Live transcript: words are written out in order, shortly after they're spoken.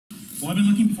Well, I've been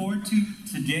looking forward to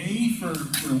today for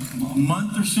a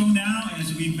month or so now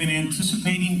as we've been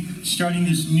anticipating starting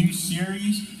this new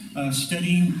series,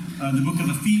 studying the book of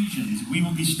Ephesians. We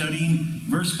will be studying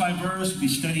verse by verse, we'll be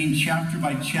studying chapter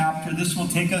by chapter. This will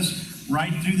take us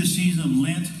right through the season of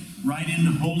Lent, right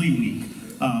into Holy Week.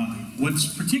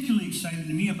 What's particularly exciting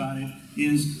to me about it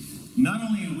is not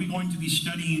only are we going to be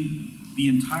studying the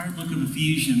entire book of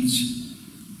Ephesians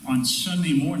on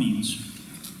Sunday mornings,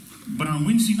 but on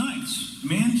Wednesday nights,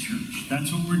 Man Church,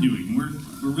 that's what we're doing. We're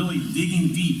really digging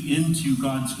deep into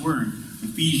God's Word,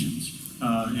 Ephesians.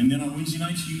 And then on Wednesday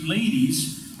nights, you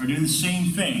ladies are doing the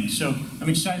same thing. So I'm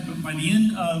excited, but by the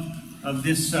end of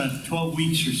this 12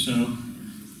 weeks or so,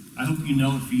 I hope you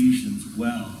know Ephesians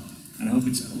well. And I hope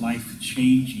it's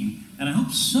life-changing. And I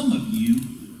hope some of you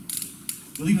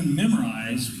will even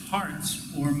memorize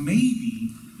parts or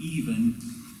maybe even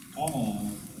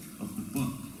all of the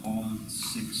book, all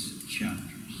 6 chapters.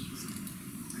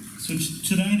 So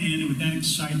to that end, and with that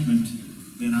excitement,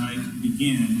 then I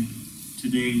begin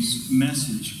today's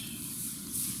message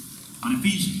on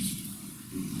Ephesians.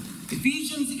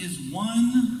 Ephesians is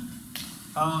one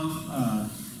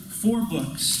of 4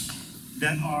 books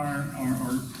that are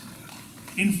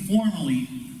informally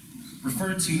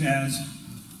referred to as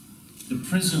the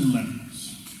prison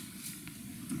letters.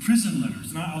 The prison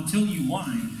letters. Now, I'll tell you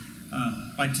why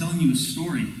by telling you a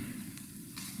story.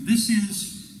 This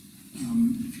is,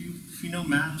 if you know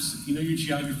maps, if you know your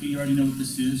geography, you already know what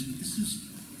this is. This is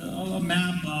a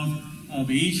map of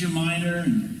Asia Minor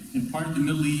and part of the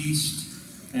Middle East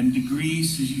and to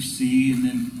Greece, as you see, and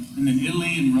then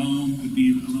Italy and Rome would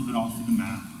be a little bit off of the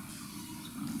map.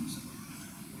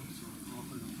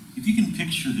 If you can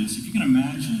picture this, if you can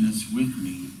imagine this with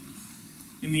me,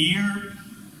 in the year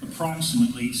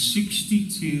approximately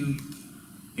 62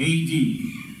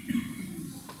 AD,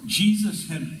 Jesus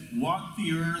had walked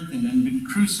the earth and then been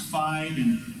crucified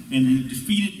and had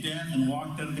defeated death and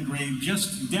walked out of the grave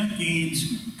just decades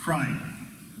prior.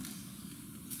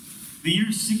 The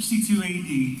year 62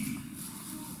 AD,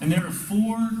 and there are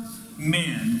 4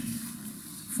 men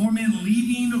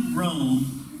leaving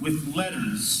Rome with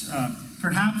letters,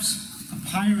 perhaps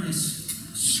papyrus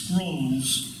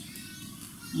scrolls,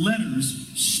 letters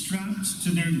strapped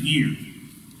to their gear.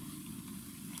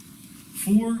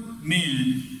 4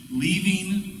 men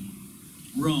leaving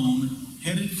Rome,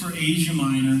 headed for Asia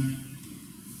Minor.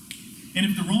 And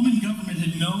if the Roman government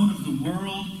had known of the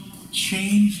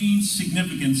world-changing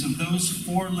significance of those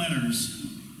 4 letters,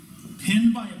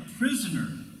 penned by a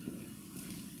prisoner,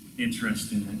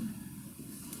 interestingly,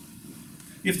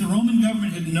 if the Roman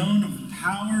government had known of the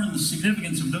power and the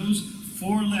significance of those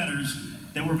 4 letters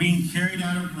that were being carried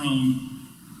out of Rome,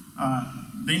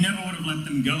 they never would have let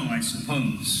them go, I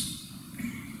suppose.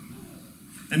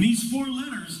 And these 4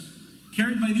 letters,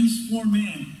 carried by these 4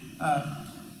 men,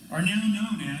 are now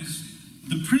known as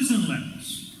the prison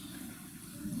letters.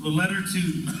 The letter to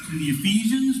the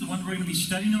Ephesians, the one we're going to be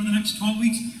studying over the next 12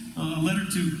 weeks, a letter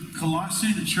to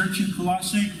Colossae, the church in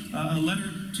Colossae, a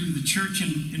letter to the church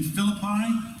in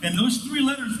Philippi. And those 3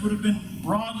 letters would have been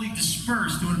broadly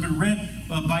dispersed. They would have been read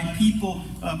by people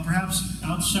perhaps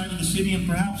outside of the city and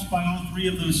perhaps by all 3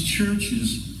 of those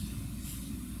churches.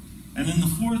 And then the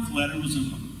 4th letter was a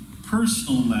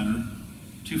personal letter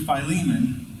to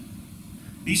Philemon.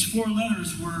 These 4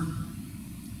 letters were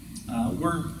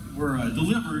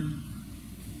delivered.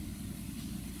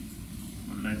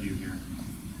 What did I do here?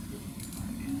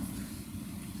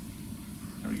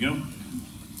 There we go.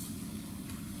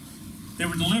 They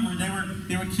were delivered.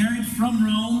 They were carried from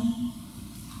Rome,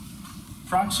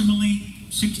 approximately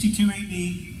 62 AD.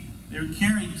 They were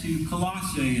carried to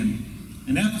Colossae and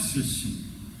Ephesus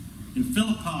in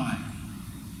Philippi,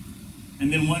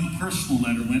 and then one personal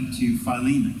letter went to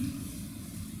Philemon.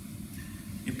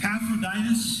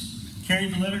 Epaphroditus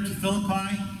carried the letter to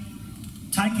Philippi,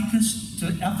 Tychicus to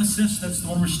Ephesus, that's the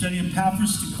one we're studying,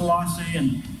 Epaphras to Colossae,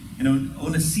 and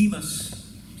Onesimus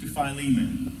to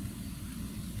Philemon.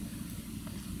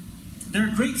 There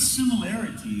are great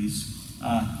similarities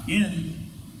in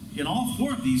all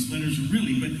 4 of these letters,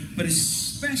 really, but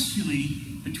especially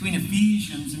between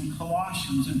Ephesians and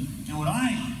Colossians. And what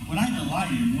I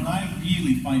delight in, what I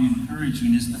really find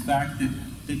encouraging is the fact that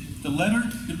the letter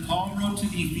that Paul wrote to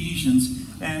the Ephesians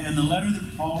and the letter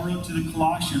that Paul wrote to the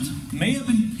Colossians may have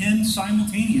been penned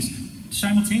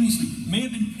simultaneously, may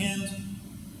have been penned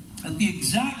at the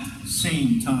exact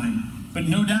same time, but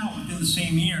no doubt within the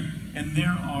same year. And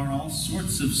there are all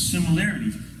sorts of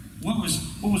similarities. What was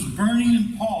burning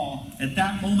in Paul at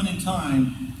that moment in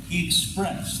time, he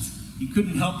expressed. He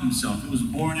couldn't help himself. It was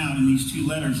borne out in these 2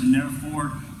 letters, and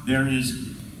therefore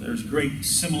there's great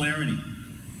similarity.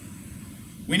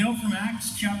 We know from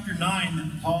Acts chapter 9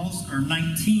 that Paul's, or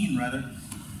 19 rather,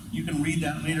 you can read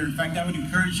that later. In fact, I would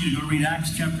encourage you to go read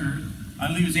Acts chapter, I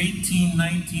believe it's 18,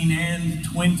 19, and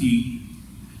 20.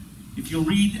 If you'll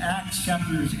read Acts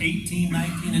chapters 18,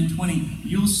 19, and 20,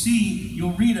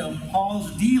 you'll read of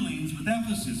Paul's dealings with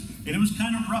Ephesus. And it was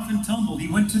kind of rough and tumble. He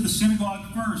went to the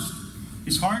synagogue first.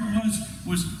 His heart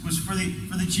was for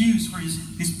the Jews, for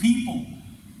his people.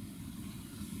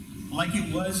 Like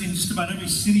it was in just about every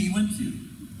city he went to.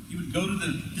 He would go to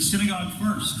the synagogue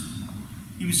first.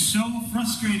 He was so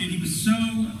frustrated, he was so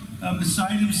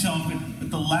beside himself at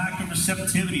the lack of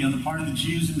receptivity on the part of the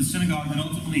Jews in the synagogue that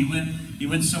ultimately he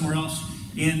went somewhere else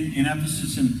in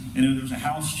Ephesus, and there was a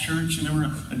house church, and there were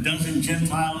a dozen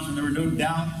Gentiles, and there were no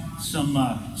doubt some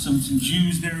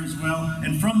Jews there as well.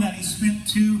 And from that he spent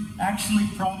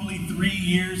probably 3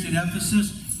 years in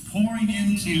Ephesus, pouring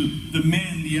into the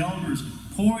men, the elders,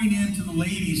 pouring into the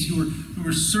ladies who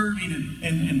were serving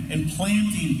and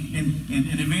planting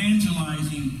and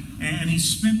evangelizing. And he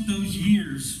spent those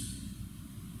years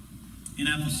in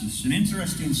Ephesus. An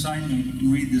interesting side note, you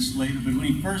can read this later, but when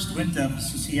he first went to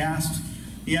Ephesus, he asked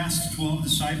 12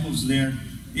 disciples there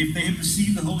if they had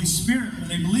received the Holy Spirit when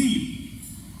they believed.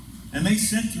 And they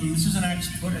said to him, this is in Acts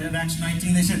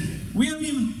 19, they said, "We haven't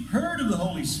even heard of the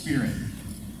Holy Spirit."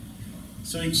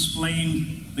 So he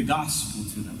explained the gospel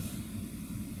to them.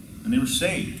 And they were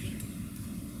saved.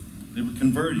 They were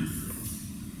converted.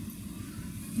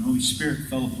 And the Holy Spirit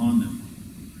fell upon them.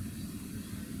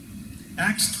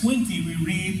 Acts 20, we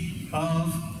read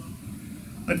of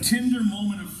a tender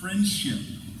moment of friendship.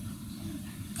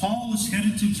 Paul was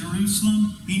headed to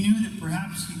Jerusalem. He knew that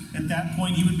perhaps at that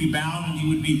point he would be bound and he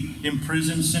would be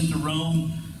imprisoned, sent to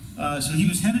Rome. So he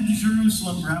was headed to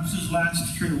Jerusalem, perhaps his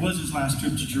last trip. It was his last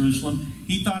trip to Jerusalem.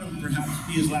 He thought it would perhaps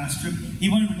be his last trip. He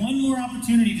wanted one more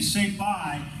opportunity to say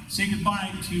goodbye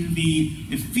to the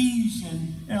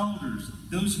Ephesian elders,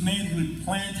 those men who had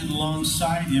planted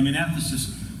alongside him in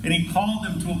Ephesus. And he called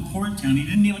them to a port town. He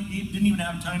didn't even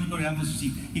have time to go to Ephesus.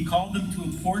 He called them to a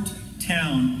port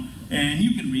town. And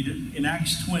you can read it in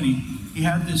Acts 20. He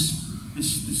had this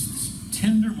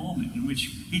tender moment in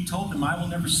which he told them, "I will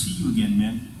never see you again,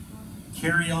 men.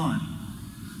 Carry on.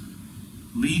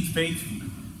 Lead faithfully.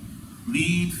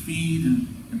 Lead, feed,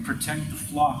 and protect the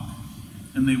flock."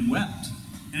 And they wept.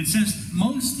 And it says,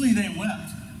 mostly they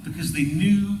wept because they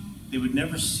knew they would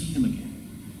never see him again.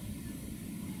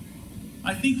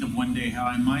 I think of one day how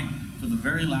I might, for the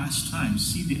very last time,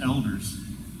 see the elders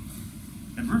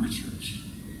at River Church.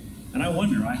 And I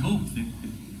wonder, I hope that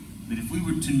if we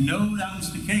were to know that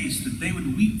was the case, that they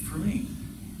would weep for me.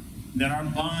 That our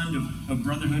bond of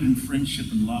brotherhood and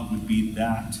friendship and love would be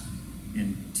that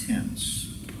intense.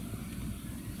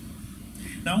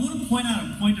 Now I want to point out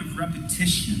a point of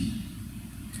repetition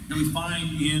that we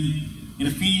find in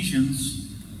Ephesians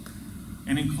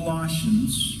and in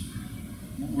Colossians.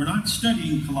 We're not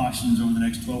studying Colossians over the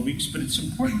next 12 weeks, but it's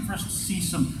important for us to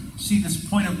see this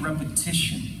point of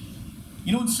repetition.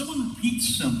 You know, when someone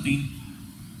repeats something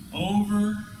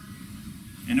over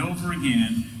and over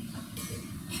again,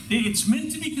 it's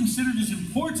meant to be considered as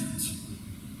important.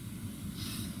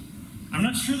 I'm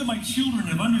not sure that my children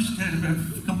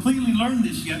have completely learned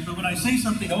this yet, but when I say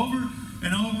something over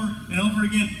and over and over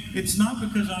again, it's not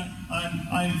because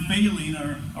I'm failing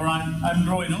or I'm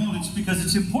growing old. It's because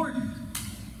it's important.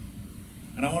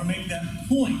 And I want to make that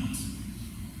point.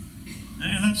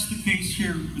 And that's the case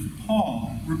here with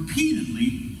Paul.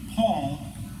 Repeatedly,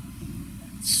 Paul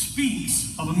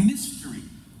speaks of a mystery.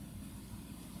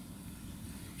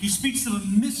 He speaks of a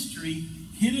mystery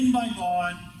hidden by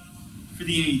God for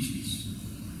the ages.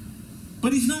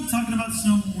 But he's not talking about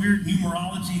some weird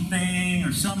numerology thing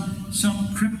or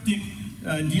some cryptic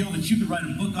deal that you could write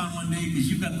a book on one day because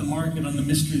you've got the market on the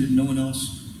mystery that no one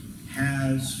else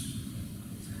has.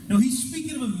 No, he's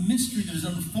speaking of a mystery that is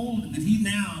unfolded, that he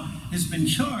now has been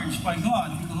charged by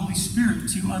God through the Holy Spirit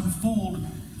to unfold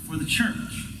for the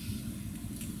church.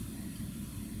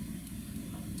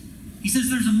 He says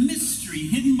there's a mystery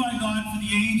hidden by God for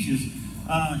the ages.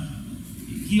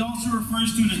 He also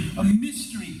refers to it as a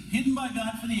mystery hidden by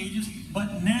God for the ages,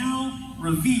 but now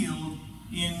revealed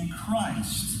in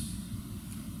Christ.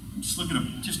 Just look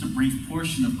at just a brief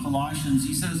portion of Colossians.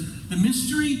 He says, the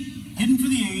mystery hidden for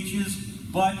the ages,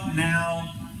 but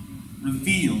now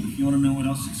revealed. If you want to know what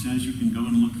else it says, you can go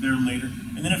and look there later.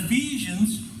 And then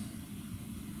Ephesians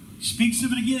speaks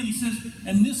of it again. He says,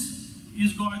 and this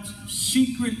is God's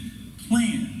secret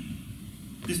plan.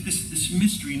 This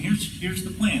mystery. And here's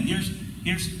the plan. Here's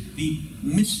the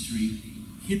mystery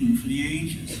hidden for the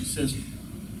ages. It says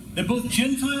that both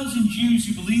Gentiles and Jews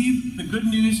who believe the good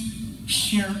news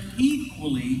share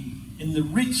equally in the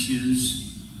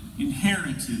riches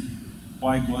inherited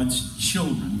by God's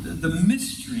children. The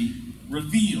mystery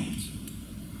revealed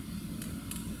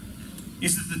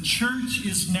is that the church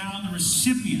is now the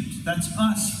recipient. That's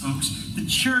us, folks. The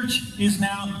church is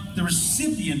now the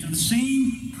recipient of the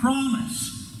same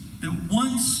promise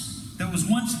that was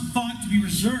once thought to be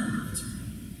reserved,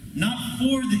 not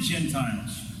for the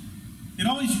Gentiles. It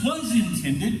always was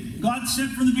intended. God said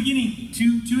from the beginning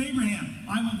to Abraham,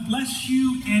 I will bless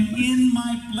you, and in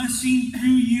my blessing through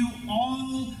you,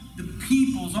 all the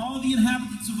peoples, all the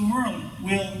inhabitants of the world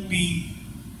will be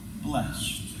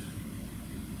blessed.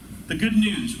 The good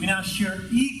news, we now share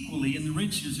equally in the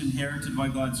riches inherited by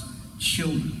God's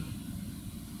children.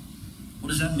 What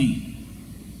does that mean?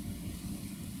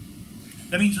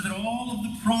 That means that all of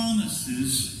the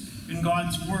promises in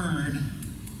God's word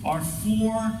are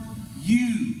for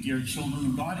you, dear children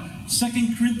of God.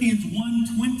 2 Corinthians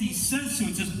 1:20 says so.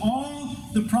 It says, all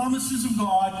the promises of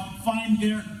God find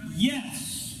their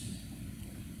yes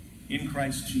in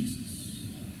Christ Jesus.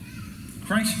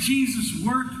 Christ Jesus'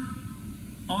 work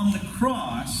on the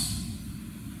cross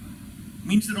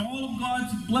means that all of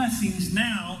God's blessings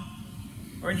now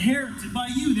are inherited by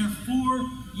you. They're for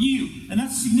you. And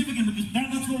that's significant because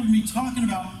that's what we're going to be talking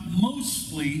about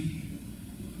mostly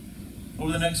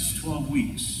over the next 12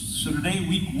 weeks. So today,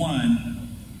 week 1,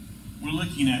 we're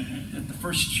looking at the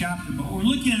first chapter, but we're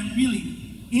looking at really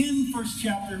in the first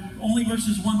chapter, only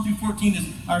verses 1 through 14 is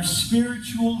our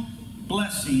spiritual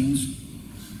blessings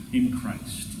in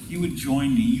Christ. If you would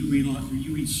join me, you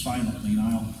read silently, and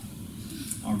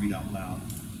I'll read out loud.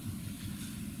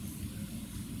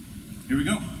 Here we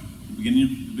go.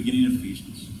 Beginning of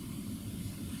Ephesians.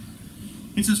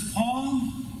 It says, Paul,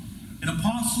 an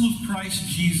apostle of Christ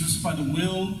Jesus by the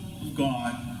will of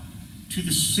God, to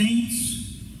the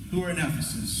saints who are in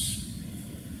Ephesus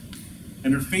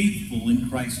and are faithful in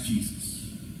Christ Jesus.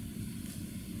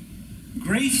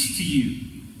 Grace to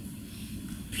you,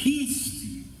 peace to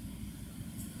you,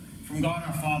 from God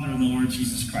our Father and the Lord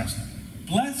Jesus Christ.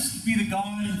 Blessed be the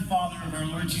God and Father of our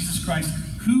Lord Jesus Christ,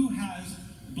 who has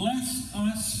blessed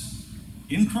us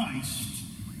in Christ,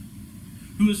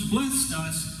 who has blessed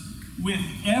us with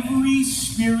every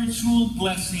spiritual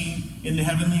blessing in the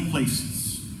heavenly places,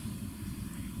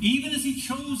 even as he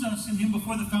chose us in him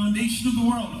before the foundation of the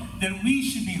world, that we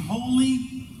should be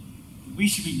holy, we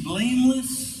should be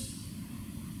blameless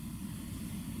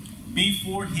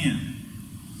before him.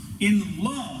 In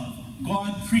love,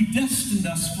 God predestined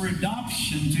us for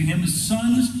adoption to him as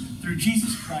sons through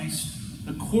Jesus Christ,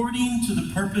 according to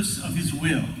the purpose of his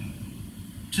will,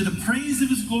 to the praise of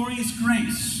his glorious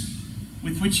grace,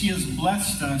 with which he has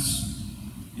blessed us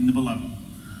in the beloved.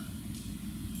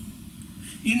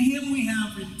 In him we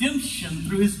have redemption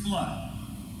through his blood,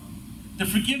 the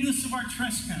forgiveness of our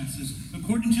trespasses,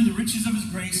 according to the riches of his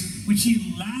grace, which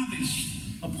he lavished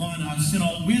upon us in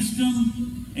all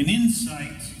wisdom and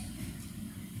insight,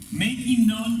 making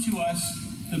known to us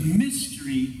the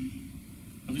mystery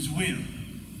of his will,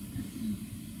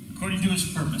 according to his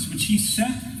purpose, which he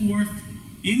set forth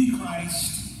in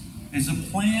Christ as a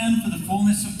plan for the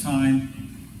fullness of time,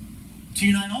 to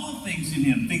unite all things in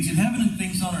him, things in heaven and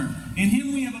things on earth. In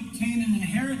him we have obtained an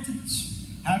inheritance,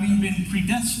 having been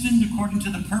predestined according to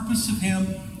the purpose of him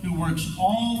who works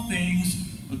all things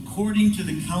according to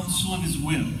the counsel of his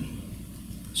will,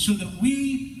 so that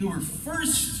we who were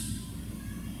first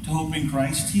to hope in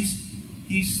Christ,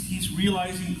 he's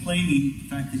realizing, claiming the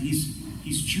fact that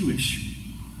he's Jewish,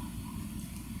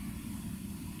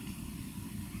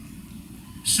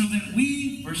 so that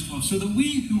we, verse 12, so that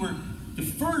we who were the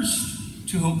first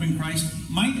to hope in Christ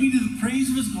might be to the praise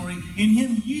of his glory. In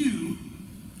him you,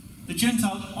 the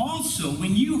Gentiles, also,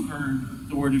 when you heard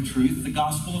the word of truth, the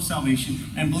gospel of salvation,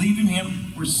 and believed in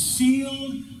him, were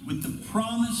sealed with the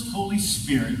promised Holy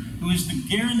Spirit, who is the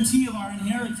guarantee of our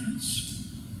inheritance,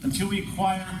 until we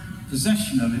acquire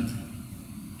possession of it,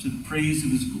 to the praise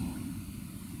of his glory.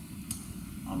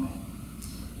 Amen.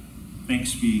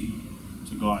 Thanks be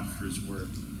to God for his word.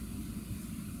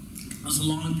 It was a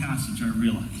long passage, I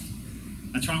realized.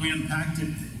 That's why we unpacked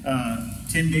it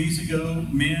 10 days ago,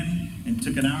 men, and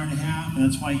took an hour and a half. And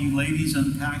that's why you ladies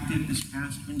unpacked it this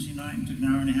past Wednesday night and took an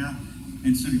hour and a half.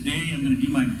 And so today I'm going to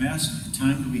do my best with the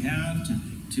time that we have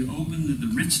to open the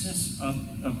richness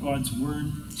of God's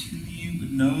word to you.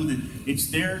 But know that it's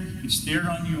there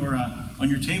on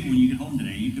your table when you get home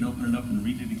today. You can open it up and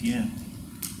read it again.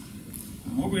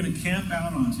 And what we're going to camp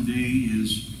out on today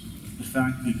is the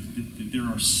fact that there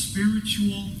are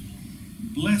spiritual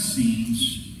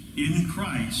blessings in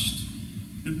Christ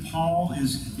that Paul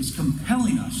is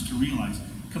compelling us to realize,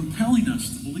 compelling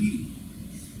us to believe.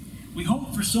 We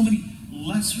hope for so many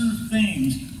lesser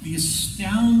things. The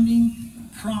astounding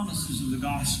promises of the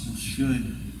gospel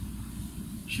should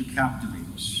captivate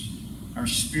us. Our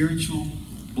spiritual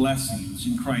blessings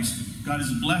in Christ. God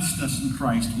has blessed us in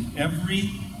Christ with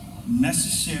every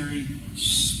necessary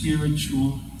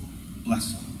spiritual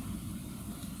blessing.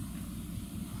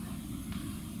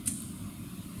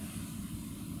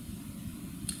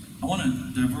 I want to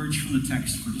diverge from the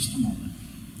text for just a moment.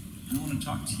 I want to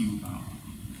talk to you about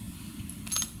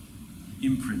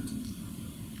imprinting.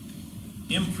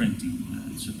 Imprinting.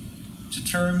 It's a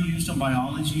term used in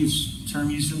biology. It's a term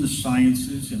used in the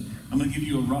sciences. And I'm going to give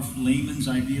you a rough layman's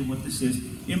idea of what this is.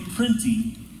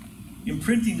 Imprinting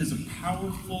is a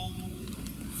powerful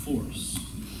force.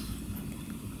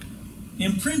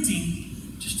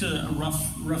 Imprinting, just a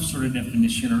rough sort of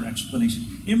definition or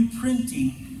explanation.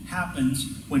 Imprinting happens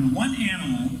when one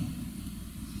animal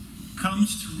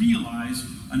comes to realize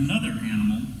another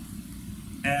animal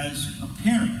as a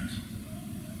parent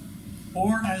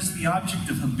or as the object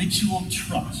of habitual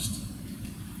trust.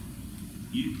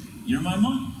 You're my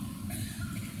mom.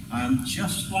 I'm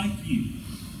just like you.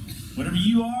 Whatever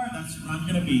you are, that's what I'm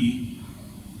going to be.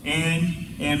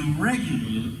 And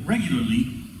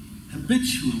regularly,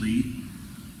 habitually,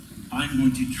 I'm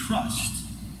going to trust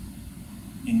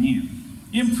in you.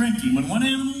 Imprinting, when one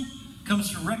animal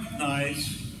comes to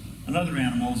recognize another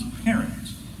animal as a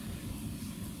parent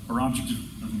or object of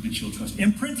habitual trust.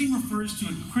 Imprinting refers to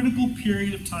a critical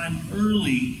period of time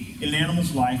early in an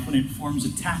animal's life when it forms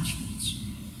attachments.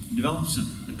 It develops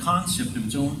the concept of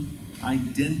its own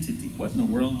identity. What in the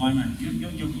world? Why not?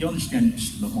 You understand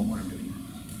just the whole what I'm doing.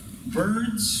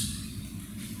 Birds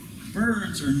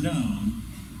are known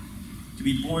to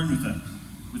be born with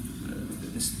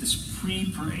this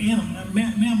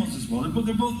mammals as well.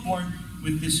 They're both born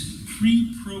with this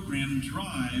pre-programmed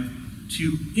drive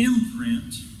to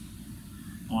imprint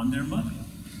on their mother.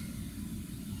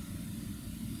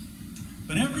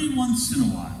 But every once in a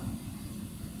while,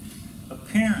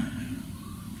 apparently,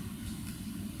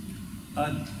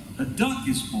 a duck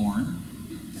is born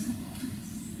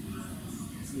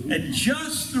at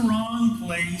just the wrong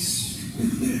place,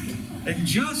 at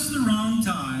just the wrong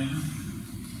time,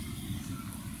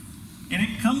 and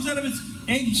it comes out of its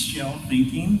eggshell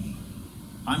thinking,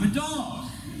 I'm a dog.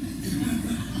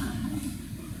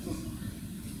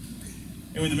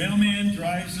 And when the mailman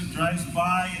drives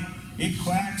by, it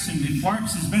quacks and it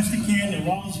barks as best it can and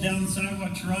rolls down the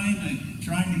sidewalk trying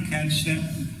to catch that.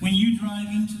 When you drive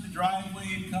into the driveway,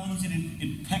 it comes and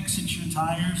it pecks at your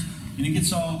tires and it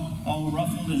gets all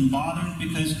ruffled and bothered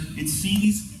because it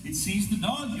sees the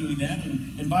dog doing that,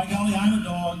 and by golly, I'm a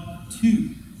dog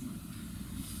too.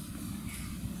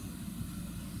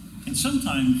 And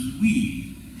sometimes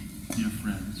we, dear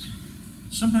friends,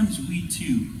 sometimes we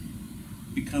too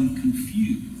become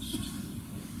confused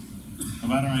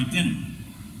about our identity.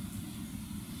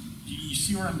 Do you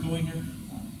see where I'm going here?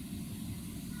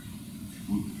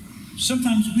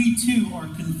 Sometimes we too are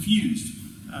confused.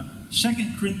 2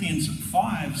 Corinthians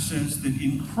 5 says that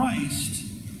in Christ,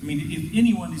 if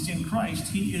anyone is in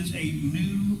Christ, he is a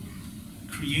new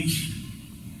creation.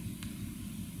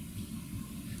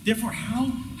 Therefore,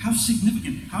 how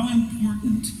significant, how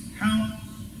important,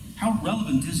 how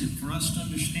relevant is it for us to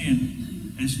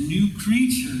understand as new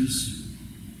creatures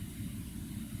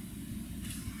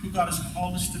who God has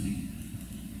called us to be?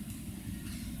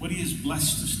 What he has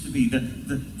blessed us to be,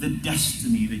 the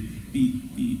destiny,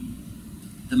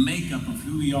 the makeup of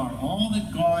who we are, all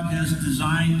that God has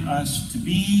designed us to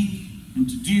be and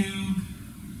to do.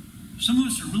 Some of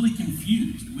us are really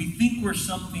confused. We think we're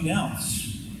something else.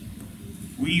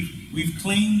 We've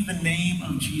claimed the name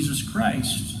of Jesus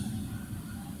Christ,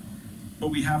 but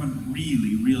we haven't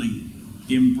really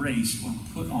embraced or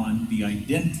put on the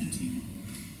identity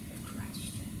of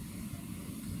Christ.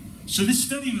 So this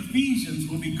study of Ephesians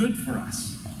will be good for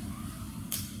us.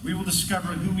 We will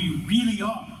discover who we really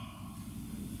are.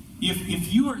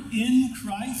 If you are in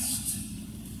Christ,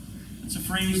 it's a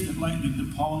phrase that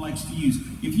Paul likes to use.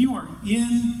 If you are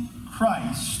in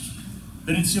Christ,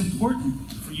 then it's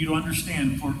important for you to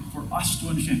understand, for us to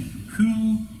understand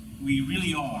who we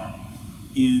really are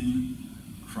in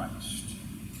Christ.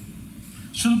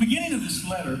 So the beginning of this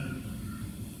letter,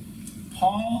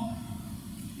 Paul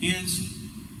is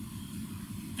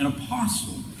an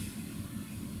apostle,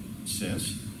 it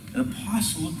says, an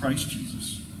apostle of Christ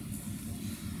Jesus.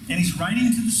 And he's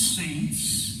writing to the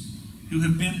saints who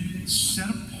have been set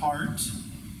apart,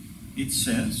 it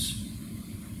says,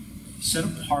 set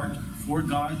apart for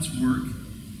God's work.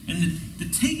 And the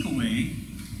takeaway,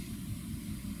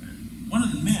 One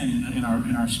of the men in our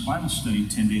Bible study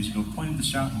 10 days ago pointed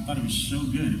this out and thought it was so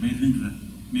good. It made it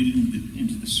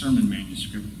into the sermon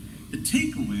manuscript. The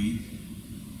takeaway,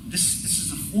 this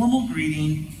is a formal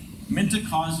greeting meant to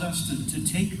cause us to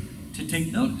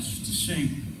take notice, to say,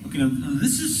 okay, now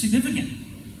this is significant.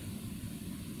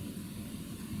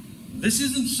 This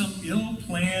isn't some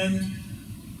ill-planned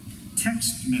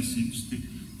text message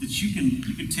that you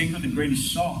can take with a grain of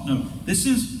salt. No, this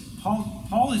is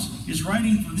Paul is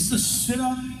writing for this is a sit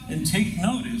up and take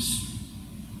notice,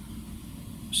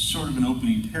 sort of an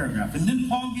opening paragraph. And then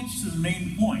Paul gets to the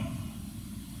main point.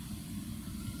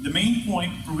 The main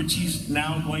point for which he's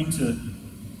now going to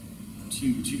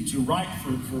write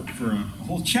for a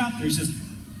whole chapter. He says,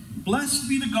 "Blessed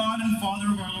be the God and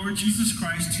Father of our Lord Jesus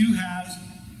Christ, who has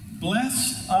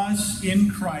blessed us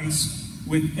in Christ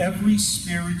with every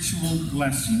spiritual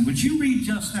blessing." Would you read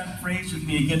just that phrase with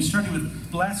me again, starting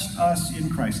with blessed us in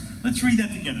Christ? Let's read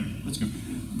that together. Let's go.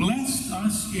 Blessed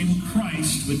us in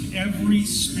Christ with every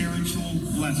spiritual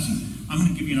blessing. I'm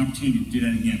going to give you an opportunity to do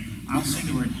that again. I'll say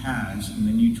the word has, and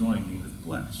then you join me with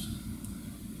blessed.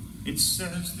 It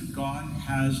says that God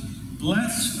has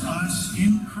blessed us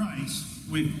in Christ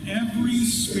with every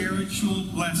spiritual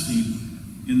blessing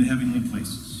in the heavenly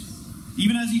places,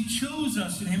 even as he chose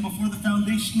us in him before the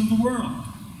foundation of the world,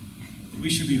 that we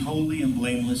should be holy and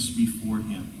blameless before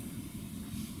him.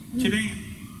 Today,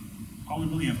 all we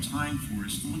really have time for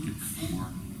is to look at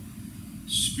 4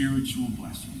 spiritual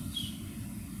blessings.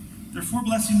 There are 4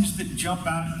 blessings that jump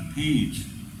out at the page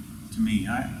to me.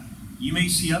 You may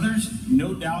see others.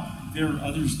 No doubt there are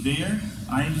others there.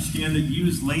 I understand that you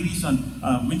as ladies on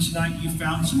Wednesday night, you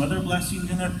found some other blessings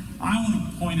in there. I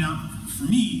want to point out, for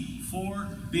me,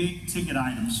 4 big ticket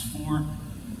items, 4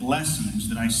 blessings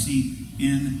that I see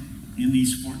in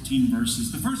these 14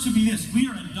 verses. The first would be this: we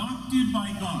are adopted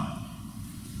by God.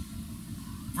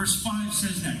 Verse 5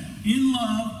 says that. In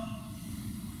love,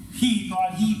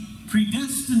 God, he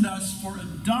predestined us for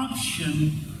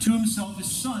adoption to himself as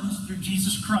sons through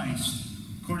Jesus Christ,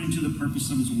 according to the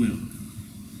purpose of his will.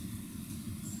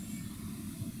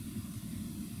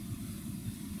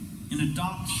 In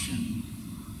adoption,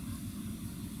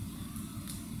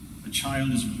 a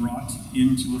child is brought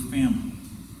into a family.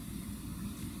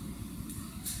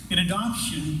 In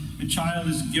adoption, a child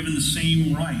is given the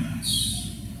same rights,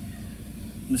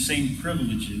 and the same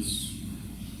privileges,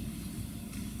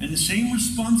 and the same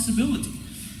responsibilities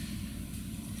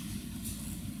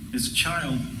as a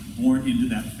child born into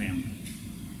that family.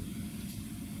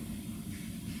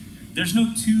 There's no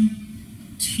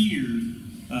 2-tiered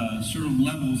sort of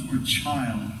levels or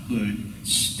childhood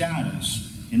status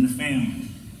in the family.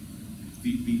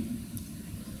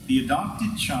 The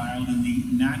adopted child and the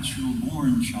natural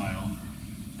born child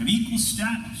have equal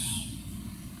status.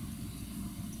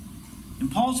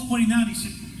 And Paul's pointing out, he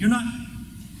said, you're not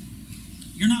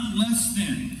less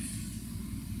than.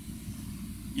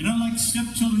 You're not like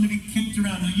stepchildren to be kicked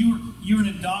around. No, you're an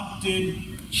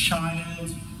adopted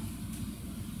child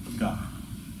of God.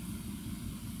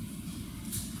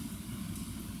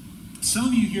 Some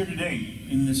of you here today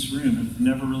in this room have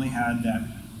never really had that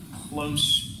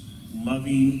close,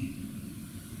 loving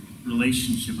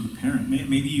relationship with a parent.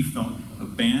 Maybe you felt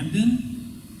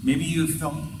abandoned. Maybe you have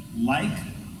felt like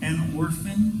an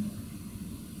orphan.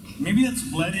 Maybe that's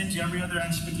bled into every other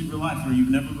aspect of your life, where you've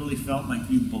never really felt like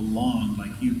you belonged,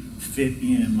 like you fit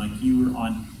in, like you were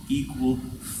on equal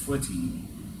footing.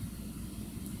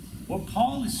 What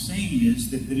Paul is saying is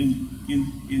that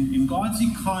in God's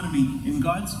economy, in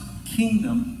God's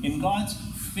kingdom, in God's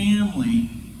family,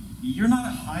 you're not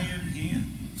a hired hand.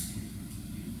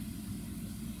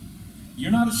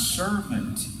 You're not a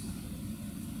servant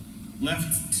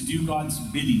left to do God's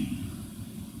bidding.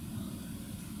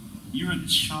 You're a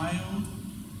child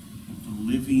of the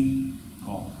living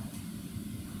God.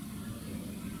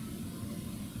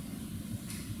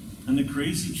 And the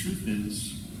crazy truth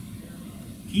is,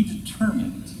 he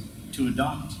determined to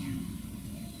adopt you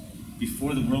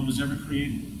before the world was ever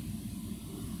created.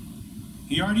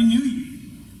 He already knew you.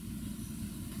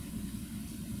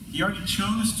 He already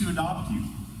chose to adopt you.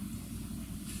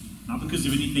 Not because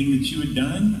of anything that you had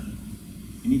done,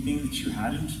 anything that you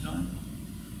hadn't done.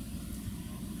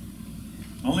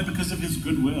 Only because of his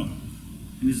goodwill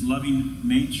and his loving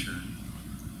nature.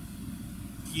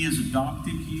 He has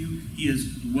adopted you. He has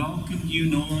welcomed you,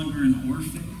 no longer an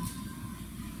orphan,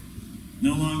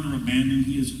 no longer abandoned.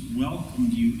 He has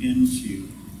welcomed you into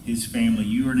his family.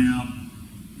 You are now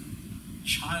a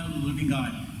child of the living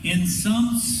God. In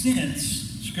some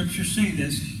sense, scriptures say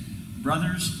this,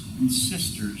 brothers and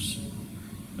sisters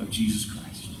of Jesus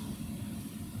Christ.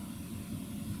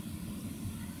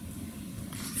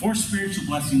 4 spiritual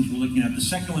blessings we're looking at. The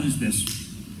second one is this.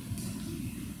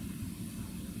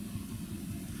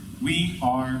 We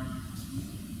are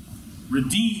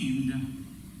redeemed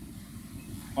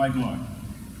by God.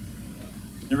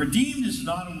 Now, redeemed is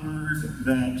not a word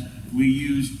that we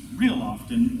use real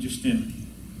often, just in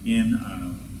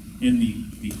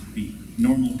the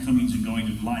normal comings and goings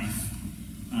of life.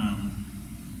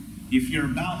 If you're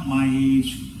about my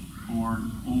age or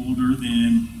older,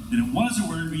 then it was a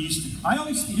word we used to.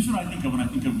 Here's what I think of when I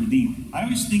think of redeemed. I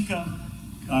always think of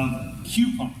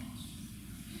coupons,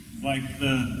 like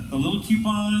the little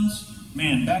coupons.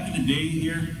 Man, back in the day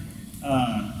here,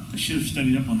 I should have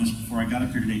studied up on this before I got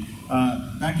up here today.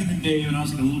 Back in the day when I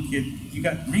was like a little kid, you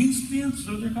got green stamps, is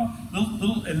what they're called,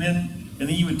 little, and then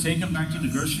you would take them back to the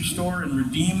grocery store and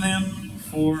redeem them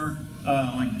for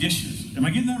like dishes. Am I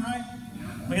getting that right?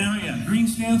 Yeah, green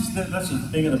stamps. That's a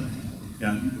thing of the.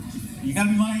 Yeah, you got to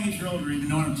be my age or older to even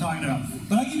know what I'm talking about.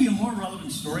 But I'll give you a more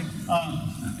relevant story.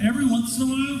 Every once in a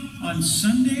while on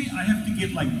Sunday, I have to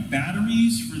get like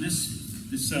batteries for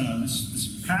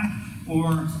this pack.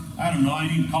 Or, I don't know, I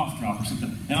need a cough drop or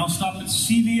something. And I'll stop at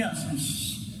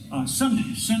CVS on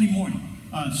Sunday morning.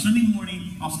 Sunday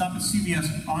morning, I'll stop at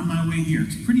CVS on my way here.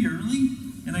 It's pretty early,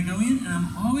 and I go in, and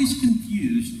I'm always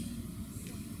confused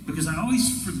because I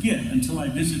always forget until I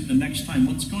visit the next time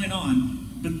what's going on.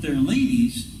 But there are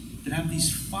ladies that have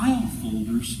these file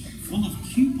folders full of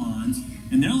coupons,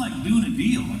 and they're like doing a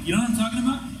deal. You know what I'm talking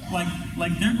about?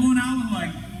 Like they're going out with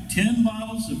like 10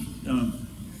 bottles of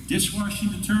dishwashing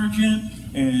detergent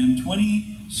and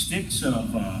 20 sticks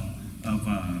of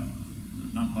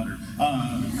not butter,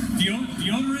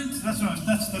 deodorant. That's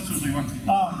what they want.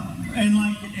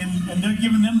 And they're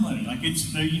giving them money. Like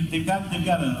they've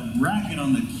got a racket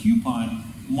on the coupon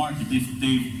market.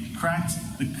 They've cracked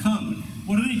the code.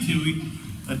 What are they doing?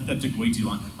 That took way too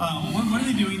long. What are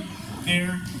they doing?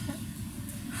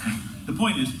 The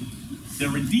point is, they're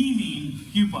redeeming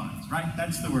coupons, right?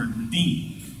 That's the word,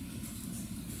 redeem.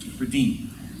 Redeem.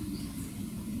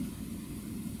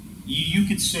 You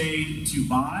could say to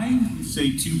buy. You could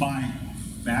say to buy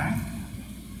back.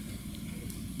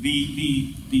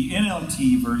 The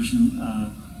NLT version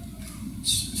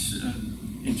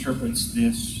interprets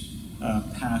this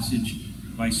passage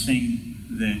by saying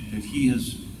that he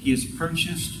has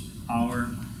purchased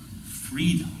our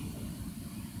freedom.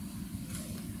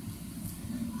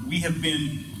 We have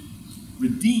been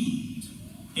redeemed.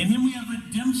 In him we have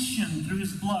redemption through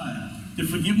his blood, the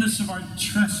forgiveness of our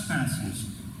trespasses,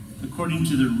 according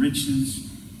to the riches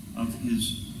of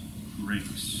his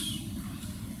grace.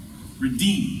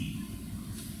 Redeemed.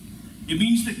 It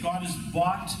means that God has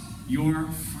bought your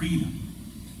freedom.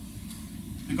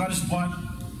 That God has bought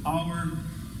our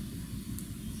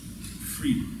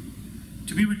freedom.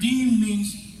 To be redeemed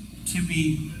means to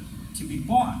be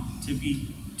bought, to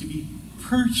be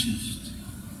purchased.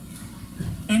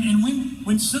 And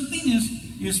when something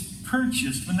is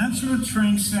purchased, when that sort of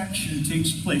transaction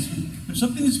takes place, when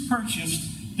something is purchased,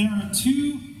 there are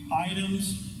 2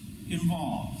 items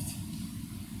involved.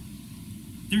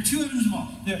 There are 2 items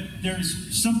involved.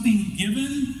 There's something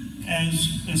given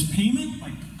as payment,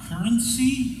 like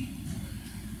currency.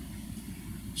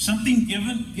 Something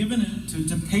given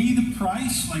to pay the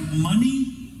price, like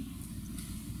money.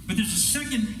 But there's a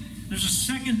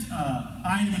second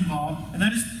item involved, and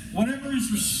that is whatever is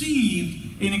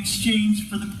received in exchange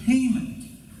for the payment.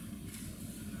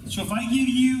 So if I give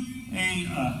you a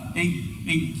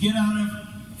get out of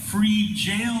free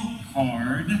jail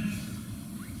card,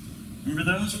 remember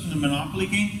those from the Monopoly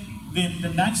game?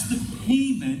 Then that's the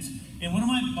payment. And what am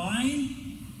I buying?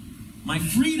 My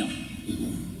freedom.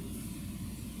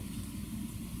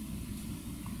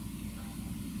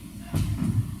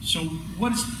 So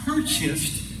what is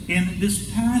purchased in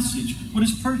this passage? What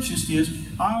is purchased is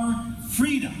our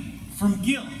freedom from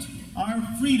guilt, our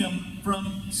freedom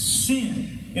from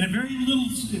sin. In a very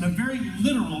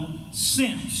literal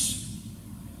sense,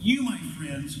 you, my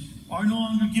friends, are no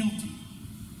longer guilty.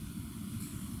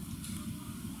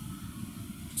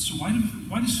 So why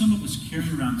do some of us carry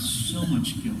around so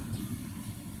much guilt?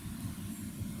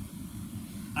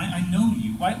 I know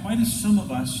you. Why do some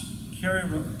of us carry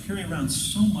around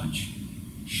so much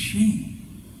shame?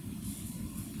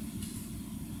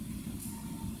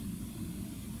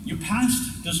 Your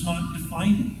past does not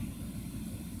define you.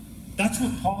 That's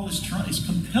what Paul is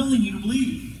compelling you to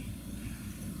believe.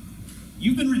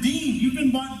 You've been redeemed. You've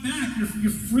been bought back.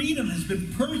 Your freedom has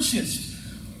been purchased.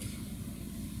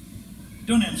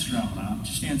 Don't answer out loud.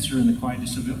 Just answer in the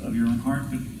quietness of your own heart.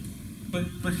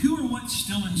 But who or what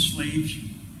still enslaves you?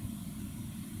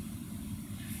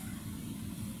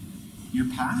 Your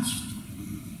past?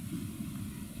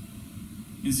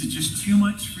 Is it just too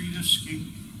much for you to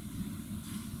escape?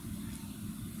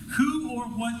 Who or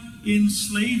what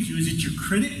enslaves you? Is it your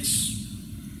critics?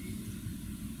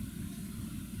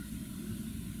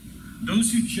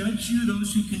 Those who judge you,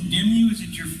 those who condemn you? Is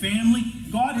it your family?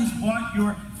 God has bought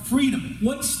your freedom.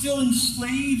 What still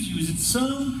enslaves you? Is it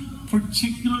some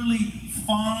particularly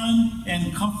fond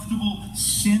and comfortable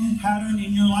sin pattern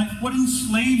in your life? What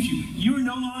enslaves you? You are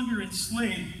no longer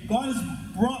enslaved. God has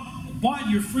bought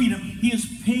your freedom. He has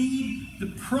paid the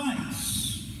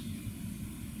price.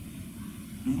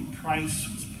 And what price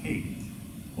was paid?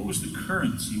 What was the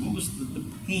currency? What was the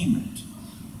payment?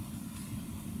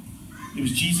 It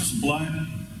was Jesus' blood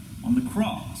on the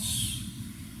cross.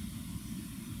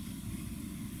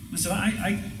 Listen,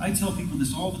 I tell people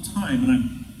this all the time,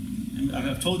 and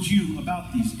I've told you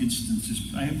about these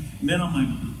instances. I have men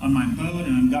on my boat,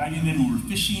 and I'm guiding them when we're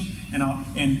fishing,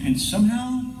 and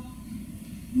somehow,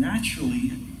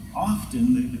 naturally,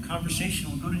 often the conversation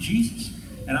will go to Jesus,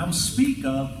 and I will speak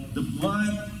of the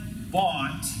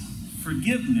blood-bought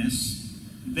forgiveness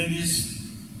that is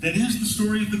the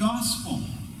story of the gospel.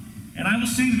 And I will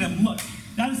say to them, look,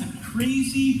 that is a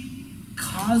crazy,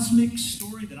 cosmic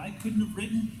story that I couldn't have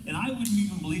written, and I wouldn't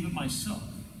even believe it myself.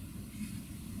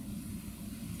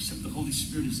 Except the Holy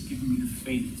Spirit has given me the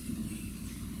faith to believe.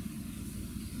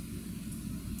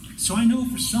 So I know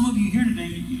for some of you here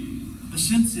today, the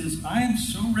sense is, I am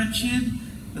so wretched,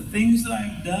 the things that I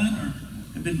have done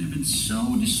have been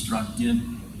so destructive,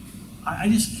 I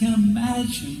just can't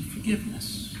imagine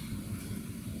forgiveness.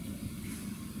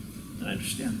 And I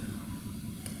understand that.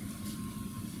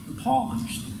 Paul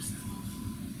understands that.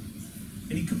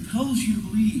 And he compels you to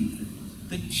believe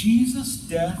that Jesus'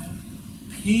 death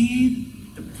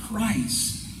paid the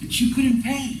price that you couldn't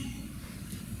pay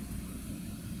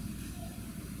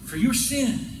for your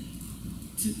sin,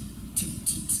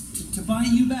 to buy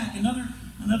you back. Another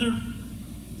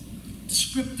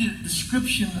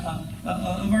description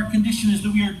of our condition is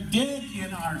that we are dead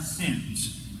in our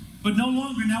sins, but no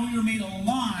longer. Now we are made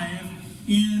alive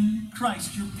in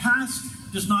Christ. Your past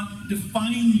does not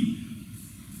define you.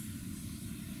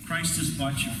 Christ has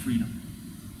bought your freedom.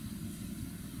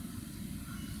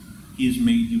 He has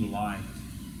made you alive.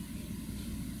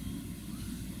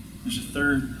 There's a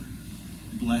third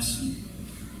blessing,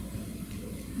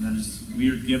 and that is we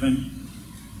are given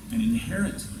an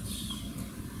inheritance.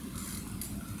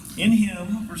 In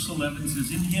Him, verse 11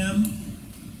 says, in Him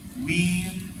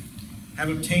we have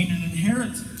obtained an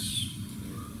inheritance,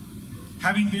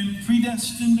 having been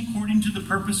predestined according to the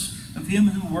purpose of Him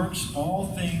who works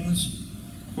all things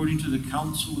according to the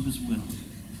counsel of His will.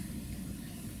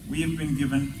 We have been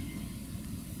given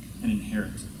an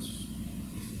inheritance.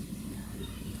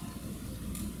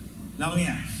 Now let me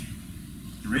ask.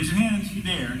 You raise your hands if you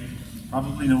dare.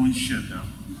 Probably no one should, though.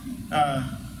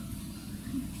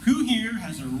 Who here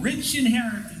has a rich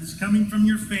inheritance coming from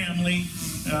your family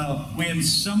when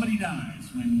somebody dies?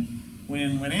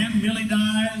 When Aunt Millie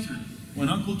dies, or when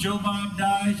Uncle Joe Bob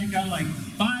dies, you got like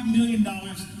 $5 million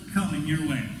coming your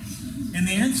way. And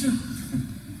the answer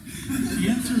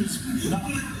is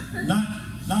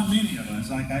not many of us.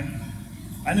 Like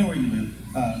I know where you live.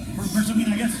 First,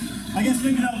 I guess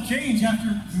maybe that'll change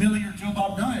after Millie or Joe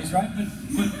Bob dies, right?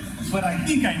 But I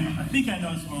think I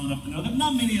know it's well enough to know that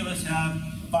not many of us have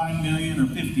 5 million or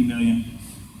 50 million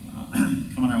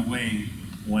coming our way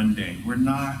one day. We're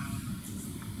not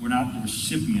the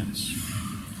recipients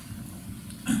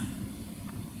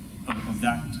of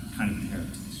that kind of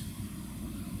inheritance.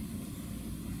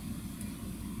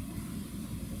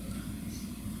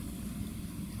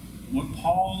 What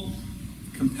Paul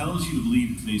compels you to believe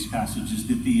in today's passage is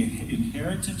that the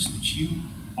inheritance that you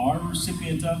are a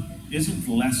recipient of isn't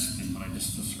less than what I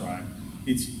just described.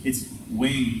 It's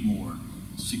way more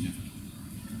significant.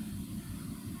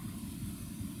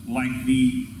 Like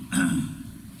the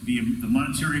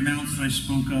monetary amounts that I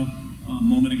spoke of a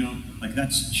moment ago, like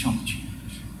that's chump change.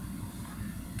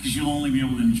 Because you'll only be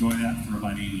able to enjoy that for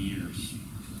about 80 years.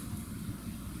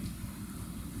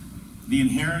 The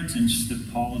inheritance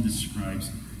that Paul describes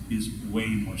is way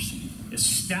more significant,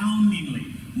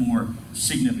 astoundingly more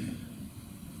significant.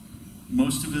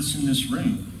 Most of us in this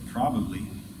room probably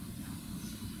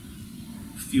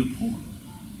feel poor.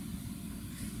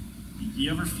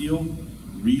 You ever feel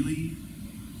really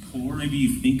poor? Maybe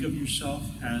you think of yourself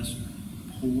as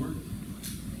poor.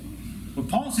 What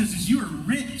Paul says is you are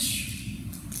rich.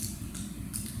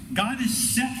 God has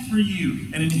set for you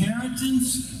an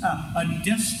inheritance, a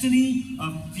destiny,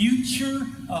 a future,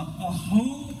 a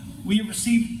hope. We have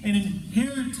received an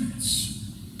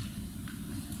inheritance.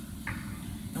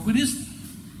 Now, what is that?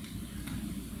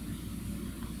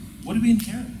 What do we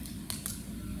inherit?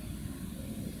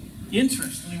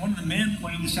 Interestingly, one of the men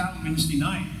pointed this out Wednesday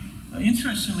night.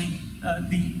 Interestingly,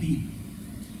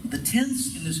 the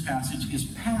tense in this passage is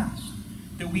past,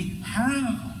 that we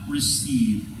have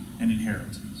received an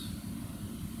inheritance.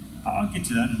 I'll get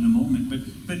to that in a moment,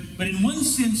 but in one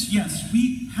sense, yes,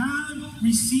 we have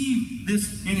received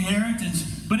this inheritance,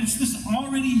 but it's this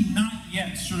already not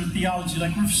yet sort of theology,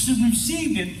 like we've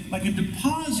received it like a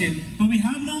deposit, but we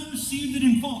have not received it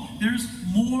in full. There's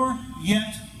more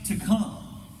yet to come.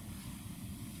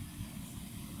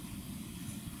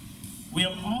 We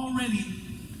have already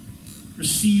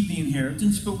received the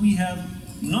inheritance, but we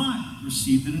have not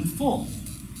received it in full.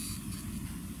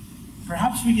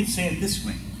 Perhaps we could say it this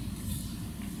way.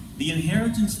 The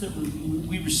inheritance that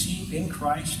we receive in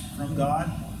Christ from God,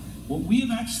 what we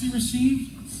have actually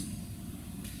received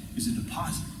is a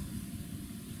deposit.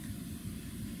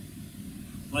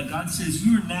 Like God says,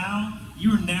 you are now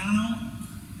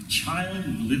a child of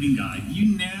the living God.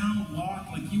 You now walk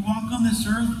like you walk on this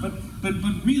earth, but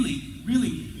really,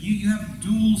 you have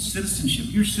dual citizenship.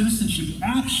 Your citizenship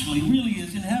actually really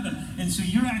is in heaven. And so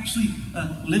you're actually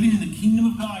living in the kingdom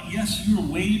of God. Yes, you are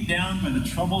weighed down by the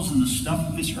troubles and the stuff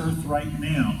of this earth right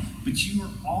now, but you are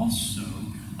also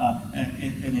a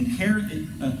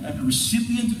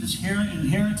recipient of this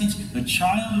inheritance, a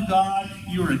child of God.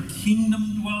 You are a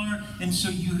kingdom dweller, and so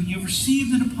you've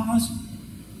received a deposit.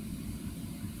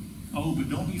 Oh, but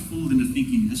don't be fooled into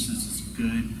thinking this is as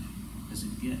good as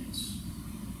it gets.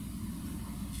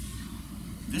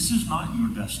 This is not your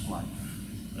best life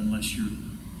unless you're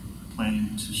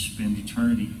planning to spend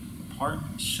eternity apart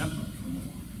and separate from the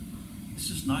Lord. This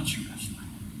is not your best life.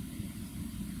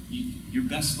 Your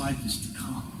best life is to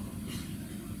come.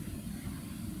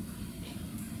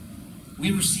 We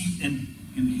have received an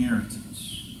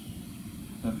inheritance,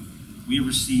 but we have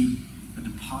received a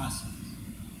deposit.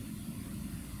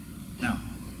 Now,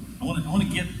 I want to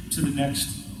get to the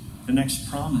next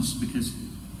promise, because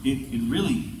it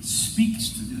really speaks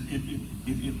to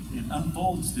it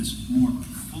unfolds this more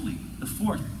fully.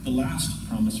 The last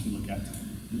promise we look at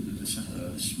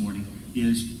this morning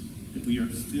is that we are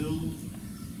filled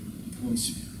with the Holy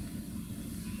Spirit.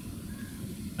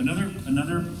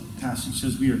 Another passage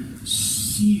says we are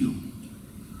sealed.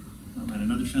 And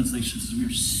another translation says we are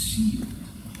sealed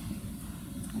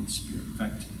with the Holy Spirit. In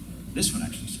fact, this one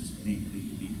actually says, the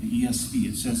ESV,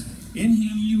 it says, in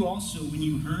him you also, when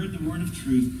you heard the word of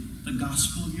truth, the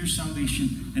gospel of your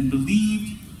salvation, and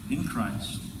believed in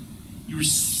Christ, you were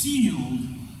sealed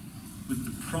with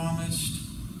the promised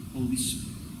Holy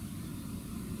Spirit.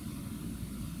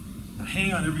 Now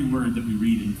hang on every word that we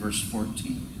read in verse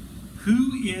 14.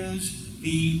 Who is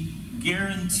the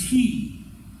guarantee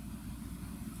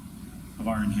of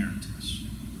our inheritance?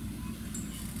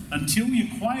 Until we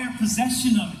acquire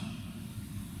possession of it,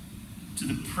 to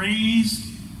the praise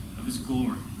of his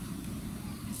glory.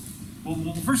 Well,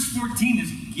 verse 14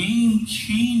 is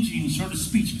game-changing sort of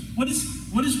speech. What is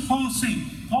Paul saying?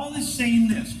 Paul is saying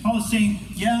this. Paul is saying,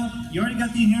 yeah, you already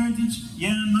got the inheritance.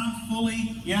 Yeah, not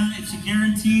fully. Yeah, it's a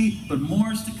guarantee, but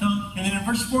more is to come. And then in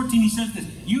verse 14 he says this.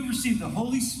 You've received the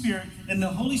Holy Spirit, and the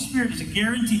Holy Spirit is a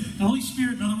guarantee. The Holy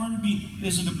Spirit, in other words,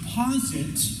 is a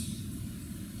deposit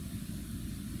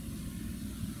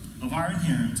of our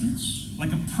inheritance.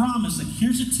 Like a promise, like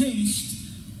here's a taste,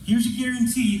 here's a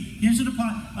guarantee, here's a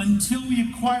deposit, until we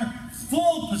acquire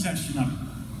full possession of it.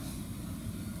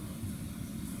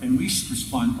 And we should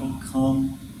respond, oh,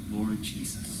 come, Lord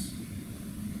Jesus.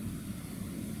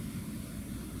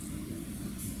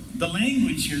 The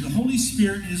language here, the Holy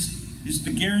Spirit is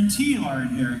the guarantee of our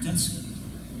inheritance,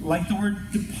 like the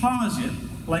word deposit,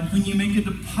 like when you make a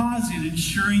deposit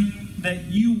ensuring that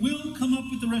you will come up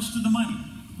with the rest of the money.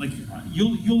 Like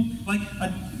you'll like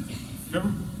if you've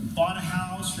ever bought a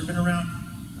house or been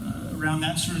around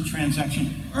that sort of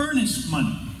transaction, earnest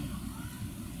money.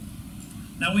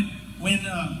 Now when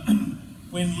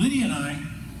Lydia and I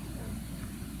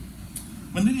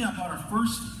bought our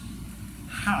first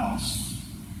house,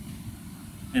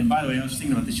 and by the way, I was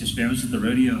thinking about this yesterday. I was at the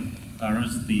rodeo, I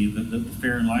was at the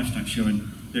fair and livestock show,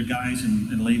 and there are guys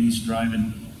and ladies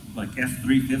driving like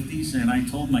F-350s, and I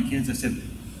told my kids, I said,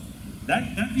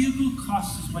 that vehicle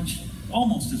costs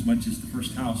almost as much as the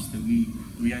first house that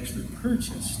we actually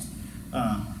purchased.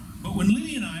 But when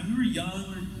Lydia and I, we were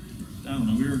young,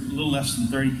 we were a little less than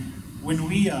 30. When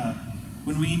we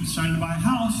decided to buy a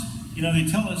house, they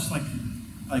tell us they're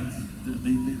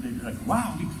like,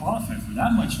 wow, we qualified for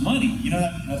that much money.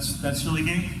 That's really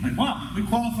good. Like, wow, we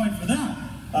qualified for that.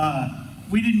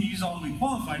 we didn't use all that we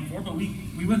qualified for, but we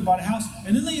went and bought a house.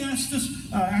 And then they asked us,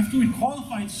 after we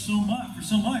qualified for so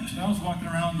much, and I was walking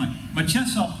around my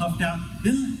chest all puffed out,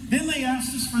 then they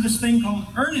asked us for this thing called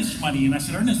earnest money. And I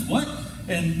said, earnest what?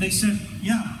 And they said,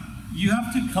 yeah, you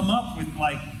have to come up with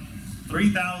like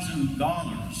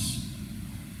 $3,000.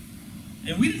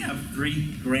 And we didn't have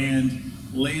 $3,000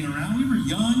 laying around. We were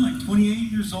young, like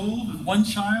 28 years old, with one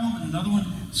child and another one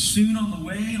soon on the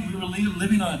way, and we were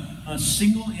living on a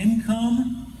single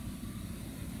income.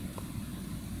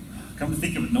 Come to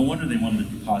think of it, no wonder they wanted a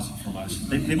deposit from us.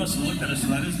 They must have looked at us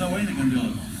and thought, there's no way they're going to be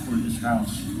able to afford this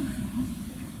house.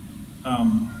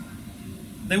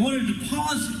 They wanted a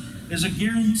deposit as a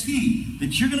guarantee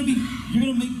that you're going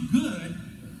to make good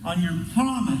on your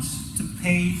promise to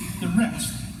pay the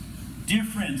rest. Dear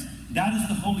friends, that is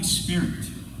the Holy Spirit.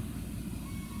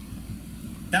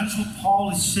 That is what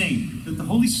Paul is saying. That the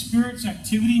Holy Spirit's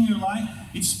activity in your life,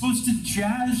 it's supposed to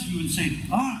jazz you and say,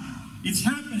 it's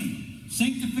happening.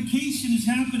 Sanctification is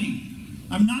happening.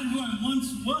 I'm not who I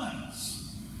once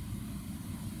was.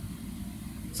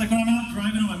 It's like when I'm out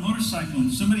driving on my motorcycle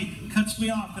and somebody cuts me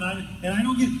off and I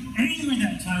don't get angry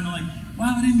that time. I'm like,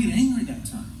 wow, I didn't get angry that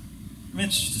time. I mean,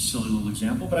 it's just a silly little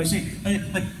example, but I say,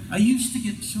 I used to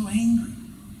get so angry.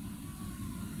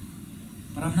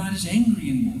 But I'm not as angry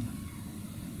anymore.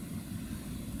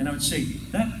 And I would say,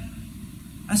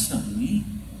 that's not me.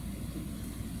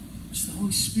 It's the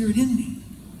Holy Spirit in me.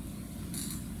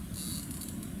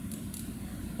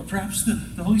 Or perhaps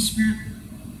the Holy Spirit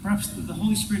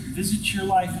visits your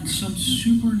life in some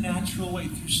supernatural way,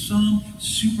 through some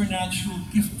supernatural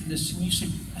giftedness, and you say,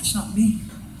 that's not me.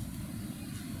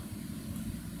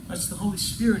 That's the Holy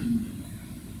Spirit in me.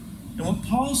 And what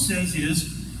Paul says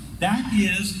is, that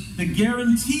is the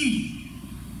guarantee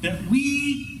that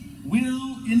we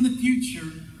will, in the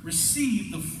future,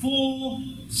 receive the full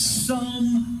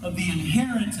sum of the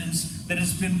inheritance that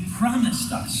has been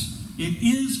promised us. It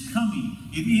is coming.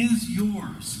 It is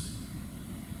yours.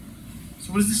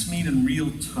 So what does this mean in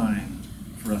real time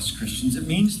for us Christians? It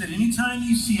means that anytime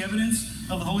you see evidence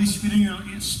of the Holy Spirit in your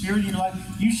life,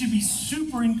 you should be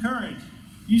super encouraged.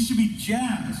 You should be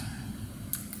jazzed.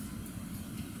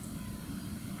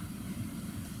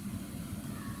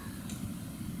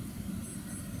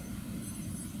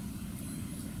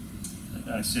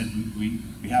 I said we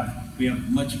have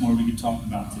much more we could talk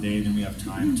about today than we have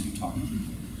time to talk.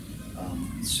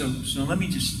 So let me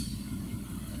just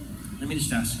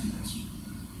ask you this: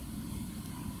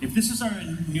 if this is our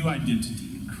new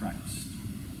identity in Christ,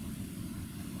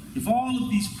 if all of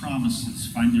these promises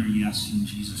find their yes in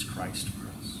Jesus Christ for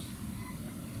us,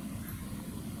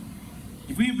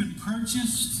 if we have been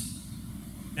purchased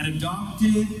and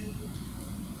adopted,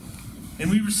 and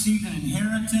we received an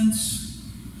inheritance,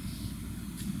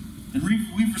 and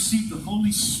we've received the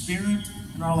Holy Spirit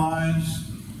in our lives,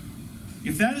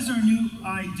 if that is our new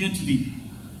identity,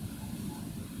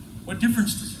 what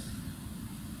difference does it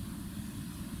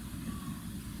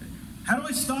make? How do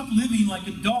I stop living like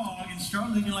a dog and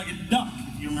start living like a duck?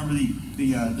 If you remember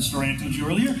the story I told you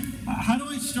earlier. How do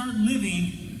I start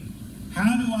living?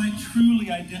 How do I truly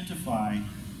identify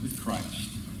with Christ?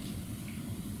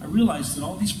 I realize that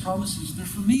all these promises, they're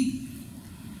for me.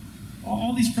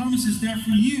 All these promises, they're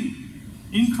for you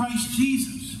in Christ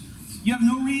Jesus. You have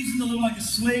no reason to live like a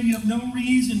slave. You have no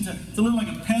reason to live like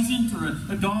a peasant or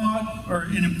a dog or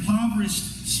an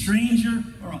impoverished stranger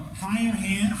or a hired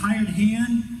hand.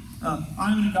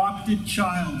 I'm an adopted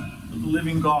child of the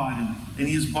living God, and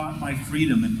He has bought my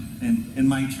freedom and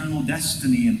my eternal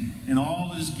destiny, and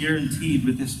all is guaranteed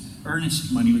with this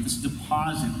earnest money, with this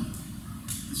deposit,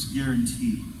 this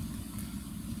guarantee.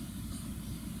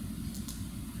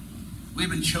 We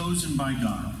have been chosen by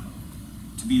God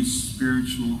to be His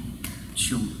spiritual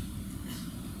children.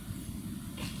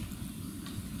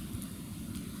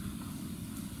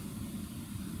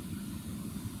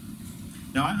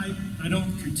 Now, I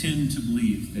don't pretend to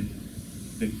believe that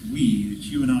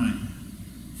you and I,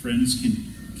 friends,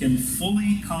 can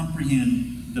fully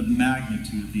comprehend the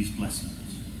magnitude of these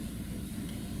blessings.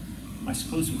 I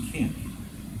suppose we can't.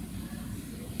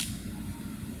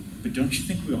 But don't you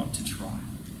think we ought to try?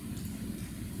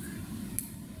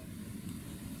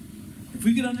 If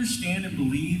we could understand and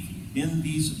believe in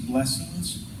these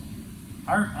blessings,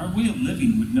 our way of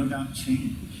living would no doubt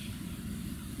change.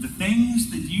 The things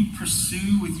that you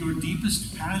pursue with your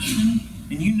deepest passion,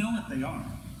 and you know what they are.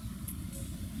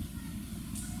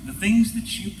 The things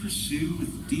that you pursue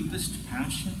with deepest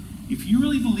passion, if you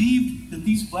really believed that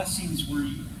these blessings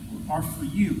are for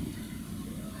you,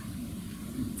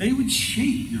 they would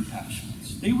shape your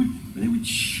passions. They would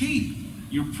shape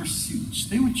your pursuits.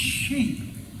 They would shape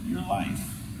your life.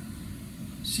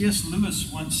 C.S.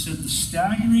 Lewis once said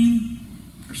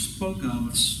spoke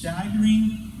of the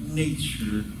staggering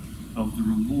nature of the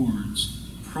rewards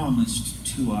promised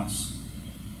to us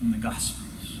in the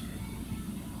Gospels.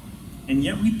 And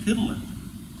yet we piddle it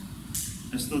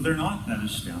as though they're not that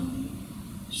astounding.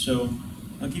 So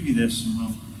I'll give you this,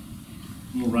 and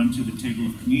we'll run to the table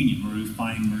of communion where we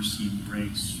find mercy and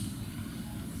grace.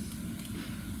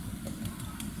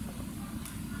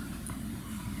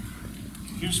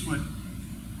 Here's what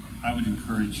I would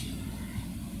encourage you.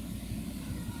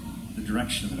 The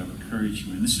direction that I would encourage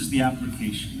you in. This is the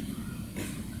application.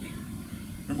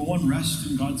 Number one, rest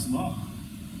in God's love.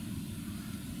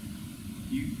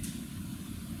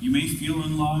 You may feel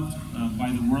unloved by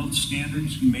the world's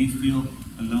standards. You may feel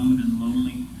alone and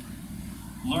lonely.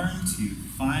 Learn to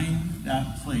find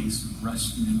that place of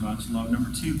resting in God's love. Number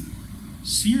two,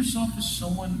 see yourself as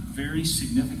someone very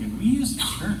significant. We as a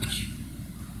church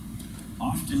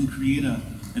often create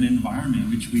an environment in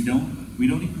which we don't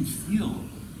even feel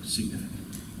significant.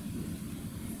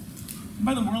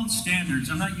 By the world's standards,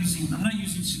 I'm not using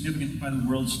significant by the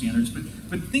world's standards,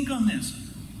 but think on this.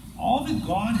 All that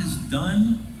God has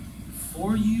done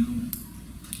for you,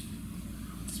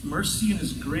 His mercy and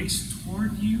His grace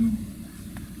toward you,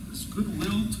 His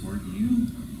goodwill toward you,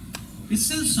 it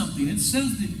says something. It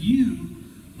says that you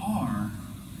are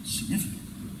significant.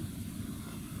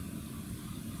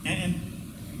 And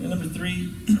number three,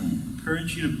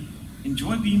 encourage you to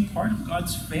enjoy being part of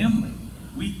God's family.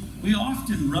 We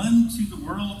often run to the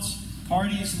world's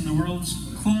parties and the world's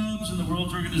clubs and the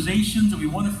world's organizations, and we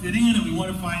want to fit in and we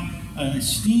want to find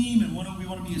esteem and we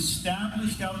want to be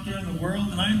established out there in the world,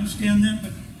 and I understand that,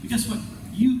 but guess what?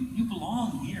 You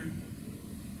belong here.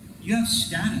 You have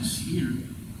status here.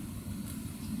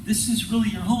 This is really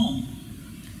your home.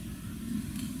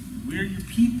 We're your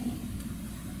people.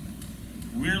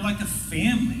 We're like a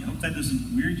family. I hope that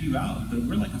doesn't weird you out, but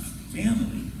we're like a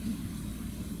family.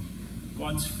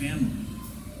 God's family.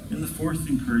 And the fourth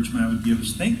encouragement I would give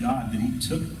is thank God that He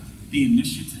took the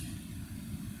initiative.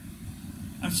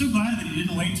 I'm so glad that He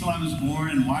didn't wait until I was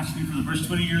born and watch me for the first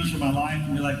 20 years of my life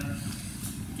and be like,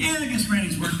 yeah, I guess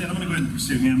Randy's worth it. I'm going to go ahead and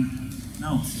pursue him.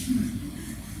 No.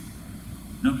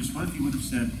 No, because what if He would have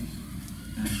said,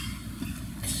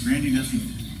 Randy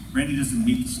doesn't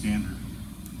meet the standard.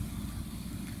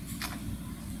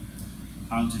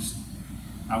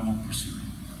 I won't pursue him.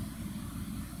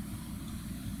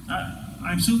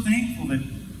 I'm so thankful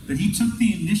that He took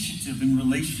the initiative in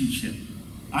relationship.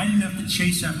 I didn't have to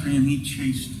chase after Him. He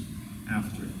chased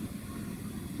after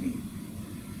me.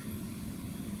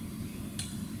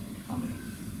 Amen.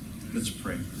 Let's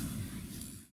pray.